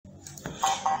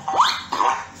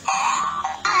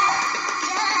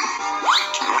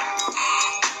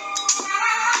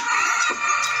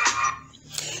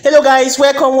Hello guys,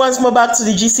 welcome once more back to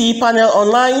the GCE panel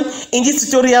online. In this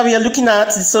tutorial, we are looking at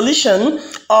the solution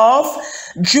of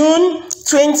June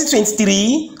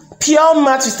 2023 Pure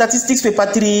Maths with Statistics Paper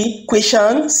 3,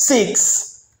 Question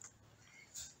 6.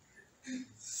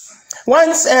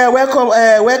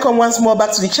 Welcome once more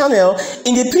back to the channel.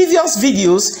 In the previous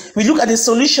videos, we looked at the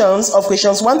solutions of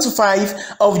questions 1 to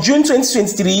 5 of June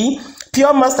 2023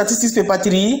 Pure Maths Statistics Paper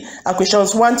 3 and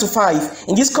questions 1 to 5.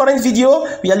 In this current video,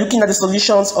 we are looking at the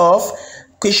solutions of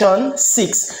question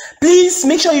 6. Please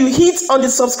make sure you hit on the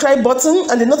subscribe button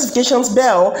and the notifications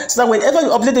bell so that whenever you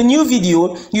upload a new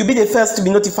video, you'll be the first to be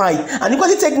notified. And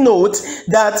equally take note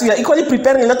that we are equally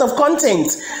preparing a lot of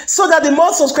content so that the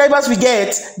more subscribers we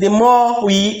get, the more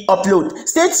we upload.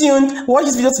 Stay tuned, watch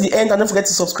this video to the end, and don't forget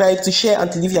to subscribe, to share,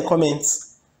 and to leave your comments.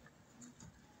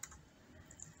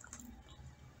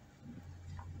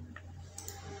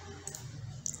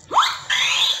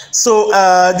 So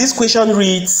this question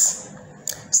reads,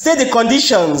 state the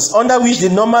conditions under which the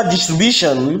normal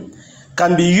distribution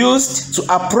can be used to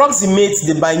approximate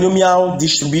the binomial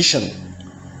distribution.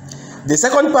 The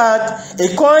second part,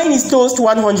 a coin is tossed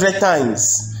 100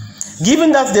 times.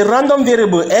 Given that the random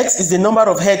variable x is the number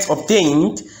of heads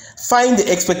obtained, find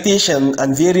the expectation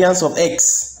and variance of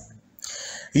x.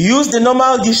 Use the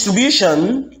normal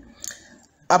distribution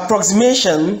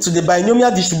approximation to the binomial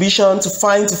distribution to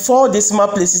find 4 decimal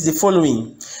places the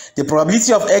following: the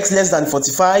probability of x less than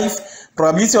 45,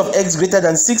 probability of x greater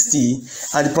than 60,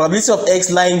 and the probability of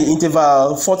x lying in the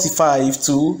interval 45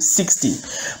 to 60.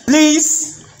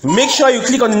 Please make sure you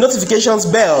click on the notifications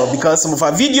bell because some of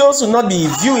our videos will not be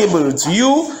viewable to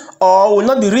you or will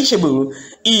not be reachable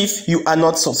if you are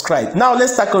not subscribed. Now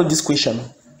let's tackle this question.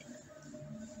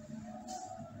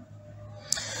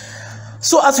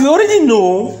 So as we already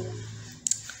know,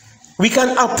 we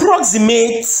can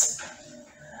approximate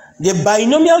the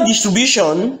binomial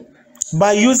distribution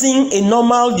by using a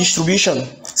normal distribution.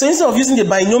 So instead of using the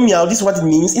binomial, this is what it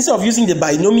means. Instead of using the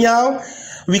binomial,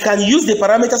 we can use the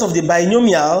parameters of the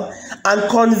binomial and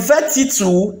convert it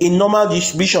to a normal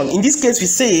distribution. In this case, we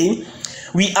say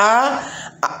we are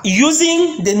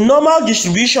using the normal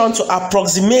distribution to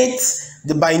approximate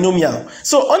the binomial.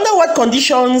 So under what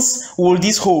conditions will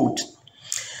this hold?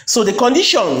 So the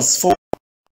conditions for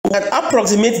can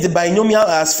approximate the binomial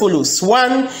are as follows.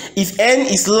 1, if n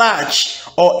is large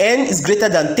or n is greater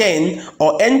than 10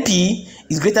 or np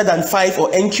is greater than 5 or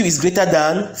nq is greater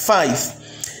than 5.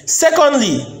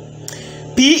 Secondly,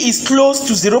 p is close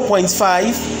to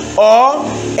 0.5 or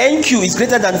nq is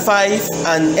greater than 5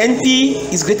 and np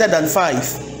is greater than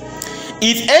 5.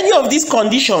 If any of these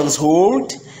conditions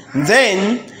hold,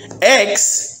 then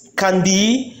x can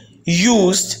be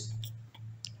used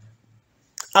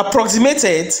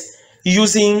approximated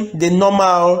using the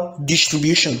normal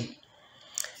distribution.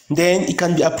 Then it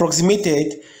can be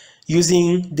approximated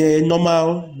using the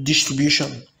normal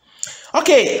distribution.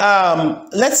 Okay,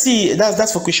 let's see.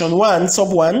 That's for question 1,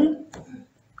 sub 1.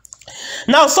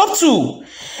 Now sub 2,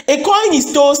 a coin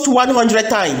is tossed 100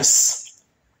 times.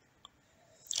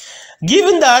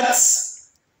 Given that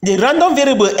the random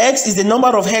variable x is the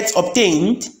number of heads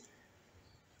obtained,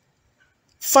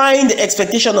 find the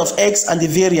expectation of x and the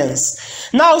variance.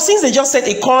 Now, since they just said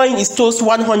a coin is tossed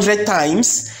 100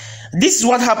 times, this is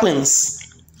what happens.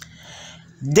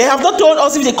 They have not told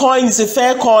us if the coin is a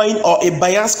fair coin or a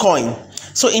biased coin.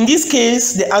 So in this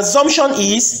case, the assumption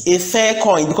is a fair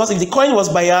coin, because if the coin was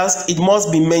biased, it must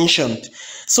be mentioned.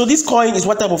 So this coin is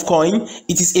what type of coin?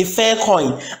 It is a fair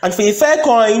coin. And for a fair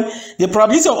coin, the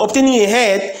probability of obtaining a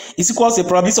head is equal to the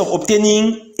probability of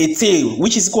obtaining a tail,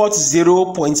 which is equal to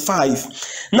 0.5.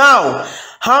 Now,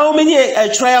 how many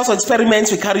trials or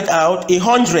experiments were carried out?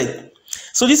 100.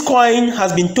 So this coin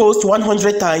has been tossed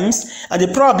 100 times, and the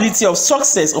probability of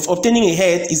success of obtaining a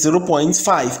head is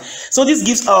 0.5. So this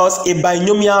gives us a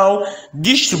binomial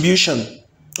distribution.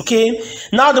 Okay,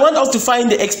 now they want us to find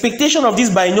the expectation of this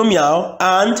binomial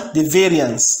and the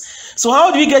variance. So how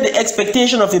do we get the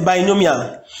expectation of a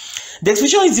binomial? The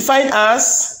expression is defined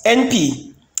as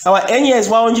NP. Our N here is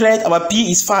 100, our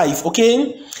P is 5.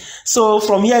 Okay, so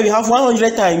from here we have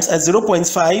 100 times as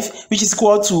 0.5, which is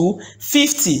equal to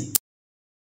 50.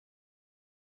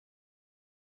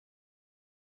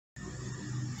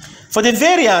 For the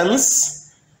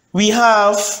variance, we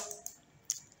have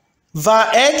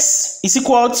var x is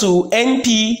equal to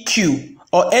npq,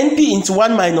 or np into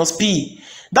 1 minus p.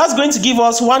 That's going to give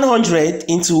us 100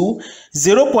 into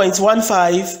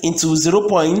 0.15 into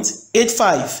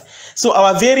 0.85. So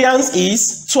our variance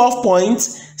is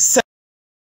 12.7.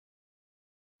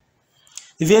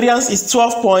 The variance is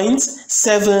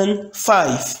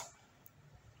 12.75.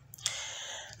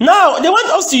 Now, they want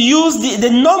us to use the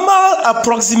normal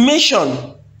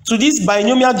approximation to this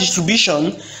binomial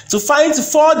distribution to find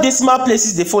 4 decimal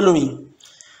places the following.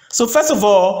 So first of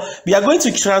all, we are going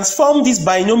to transform this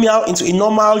binomial into a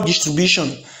normal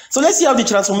distribution. So let's see how the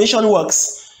transformation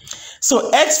works.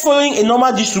 So x following a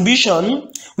normal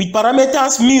distribution with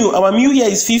parameters mu. Our mu here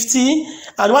is 50,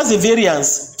 and what's the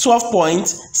variance?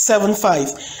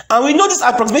 12.75. And we know this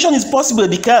approximation is possible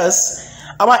because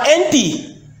our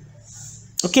NP,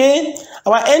 okay,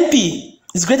 our NP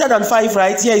is greater than 5,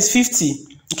 right? Here is 50.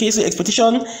 Okay, so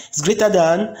expectation is greater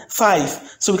than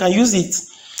 5. So we can use it.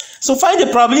 So find the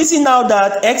probability now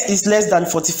that x is less than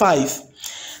 45.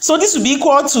 So this will be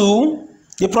equal to,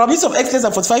 the probability of x less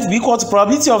than 45 will be equal to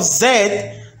probability of z.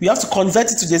 We have to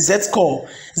convert it to the z-score.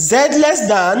 Z less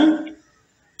than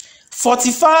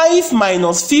 45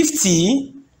 minus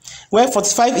 50, where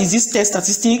 45 is this test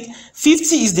statistic,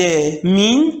 50 is the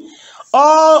mean,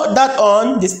 all that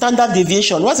on the standard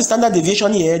deviation. What's the standard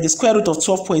deviation here? The square root of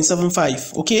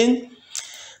 12.75. Okay,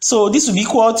 so this will be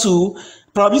equal to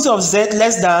probability of z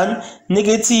less than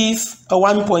negative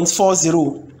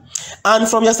 1.40. And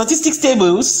from your statistics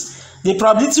tables, the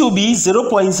probability will be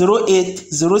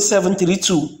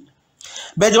 0.080732.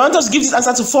 But they want us to give this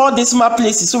answer to 4 decimal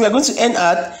places, so we are going to end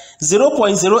at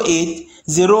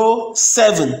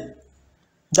 0.0807.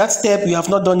 That step, we have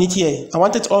not done it here. I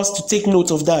wanted us to take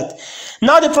note of that.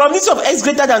 Now, the probability of x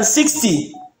greater than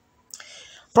 60.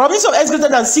 Probability of x greater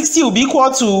than 60 will be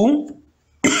equal to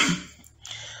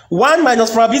 1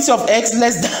 minus probability of x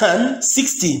less than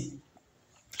 60.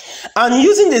 And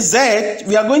using the z,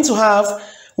 we are going to have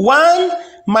 1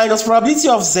 minus probability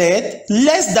of z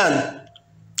less than,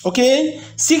 okay,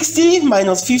 60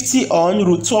 minus 50 on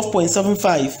root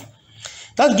 12.75.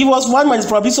 That will give us 1 minus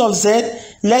probability of z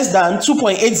less than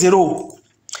 2.80.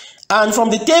 And from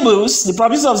the tables, the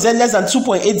probability of z less than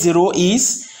 2.80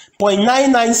 is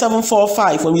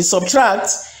 0.99745. When we subtract,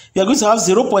 we are going to have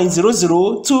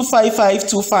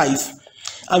 0.0025525.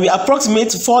 And we approximate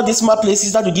to 4 decimal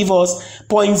places. That will give us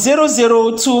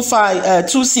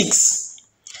 0.002526.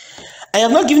 I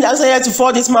have not given the answer here to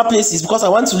 4 decimal places because I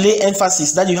want to lay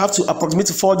emphasis that you have to approximate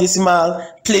to 4 decimal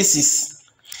places.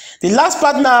 The last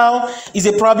part now is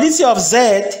the probability of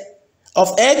z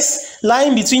of x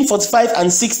lying between 45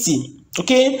 and 60.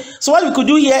 Okay, so what we could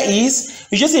do here is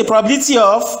we just say a probability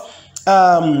of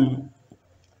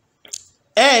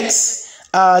x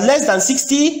less than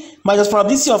 60 minus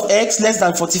probability of x less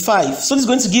than 45. So this is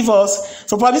going to give us,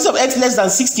 for probability of x less than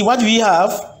 60, what do we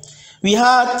have? We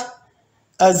had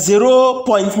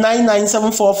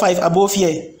 0.99745 above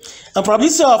here. And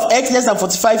probability of x less than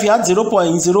 45, we had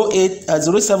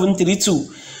 0.080732.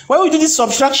 When we do this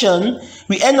subtraction,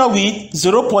 we end up with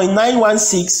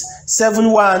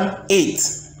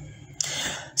 0.916718.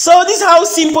 So this is how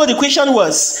simple the question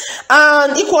was.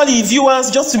 And equally, viewers,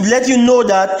 just to let you know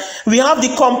that we have the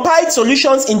compiled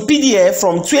solutions in PDF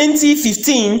from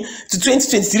 2015 to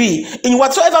 2023. In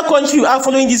whatsoever country you are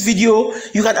following this video,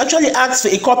 you can actually ask for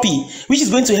a copy, which is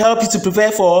going to help you to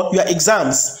prepare for your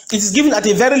exams. It is given at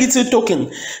a very little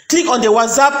token. Click on the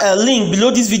WhatsApp link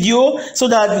below this video so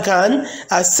that we can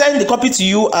send the copy to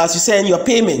you as you send your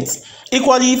payment.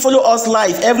 Equally, follow us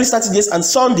live every Saturdays and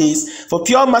Sundays for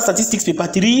Pure Math Statistics Paper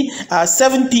 3 at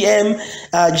 7 p.m.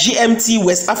 GMT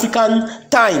West African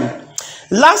time.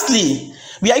 Lastly,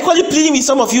 we are equally pleading with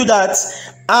some of you that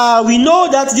we know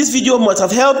that this video must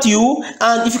have helped you,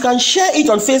 and if you can share it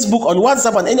on Facebook, on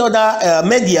WhatsApp, and any other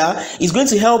media, it's going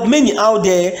to help many out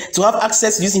there to have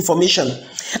access to this information.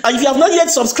 And if you have not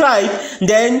yet subscribed,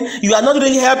 then you are not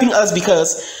really helping us,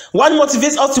 because what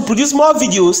motivates us to produce more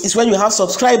videos is when we have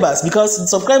subscribers, because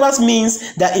subscribers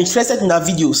means they're interested in our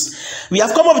videos. We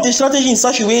have come up with a strategy in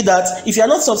such a way that if you are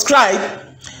not subscribed,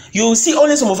 you will see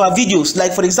only some of our videos.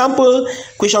 Like for example,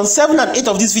 question 7 and 8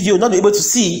 of this video, not be able to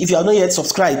see if you are not yet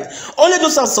subscribed. Only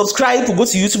those who are subscribed will go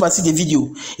to YouTube and see the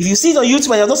video. If you see it on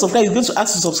YouTube and you are not subscribed, you're going to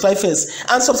ask to subscribe first.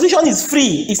 And subscription is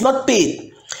free, it's not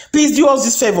paid. Please do us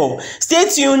this favor. Stay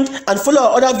tuned and follow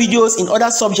our other videos in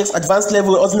other subjects: advanced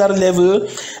level, ordinary level,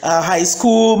 high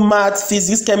school, math,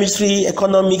 physics, chemistry,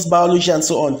 economics, biology, and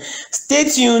so on. Stay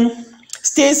tuned,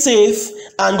 stay safe,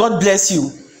 and God bless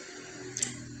you.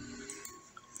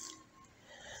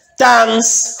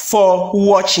 Thanks for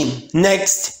watching.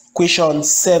 Next, question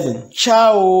 7.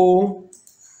 Ciao.